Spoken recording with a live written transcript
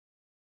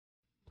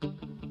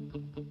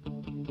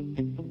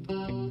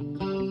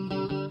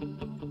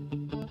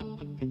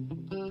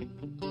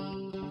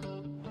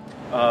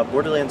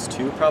Borderlands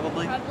 2,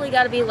 probably. Probably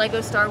gotta be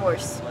Lego Star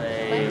Wars.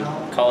 Play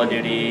Call of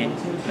Duty,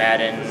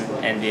 Madden,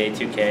 NBA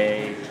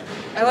 2K.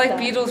 I like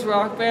Beatles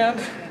Rock Band.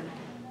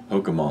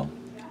 Pokemon.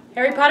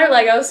 Harry Potter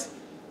Legos,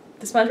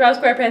 the SpongeBob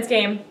SquarePants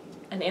game,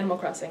 and Animal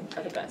Crossing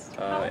are the best.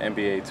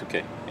 NBA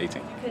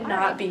 2K18. Could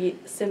not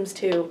beat Sims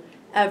 2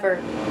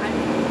 ever.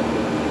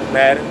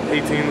 Madden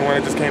 18, the one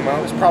that just came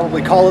out. It's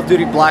probably Call of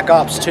Duty Black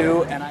Ops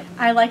 2. And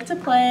I like to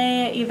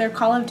play either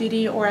Call of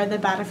Duty or the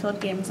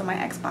Battlefield games on my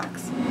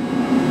Xbox.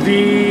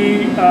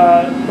 The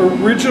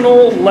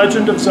original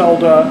Legend of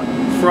Zelda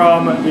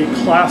from the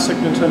classic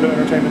Nintendo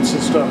Entertainment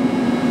System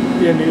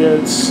in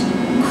its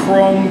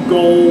chrome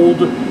gold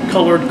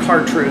colored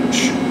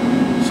cartridge.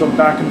 So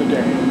back in the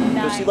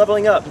day. Go see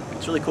Leveling Up.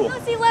 It's really cool.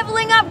 Go see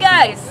Leveling Up,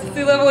 guys!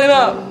 See Leveling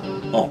Up.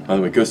 Oh, by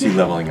the way, go see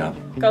Leveling Up.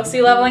 Go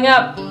see Leveling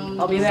Up.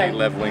 I'll be there. See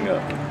Leveling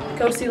Up.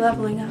 Go see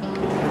Leveling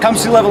Up. come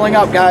see Leveling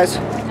Up, guys.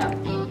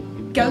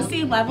 Go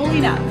see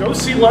Leveling Up. Go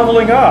see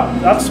Leveling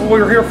Up. That's what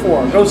we're here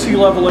for. Go see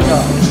Leveling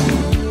Up.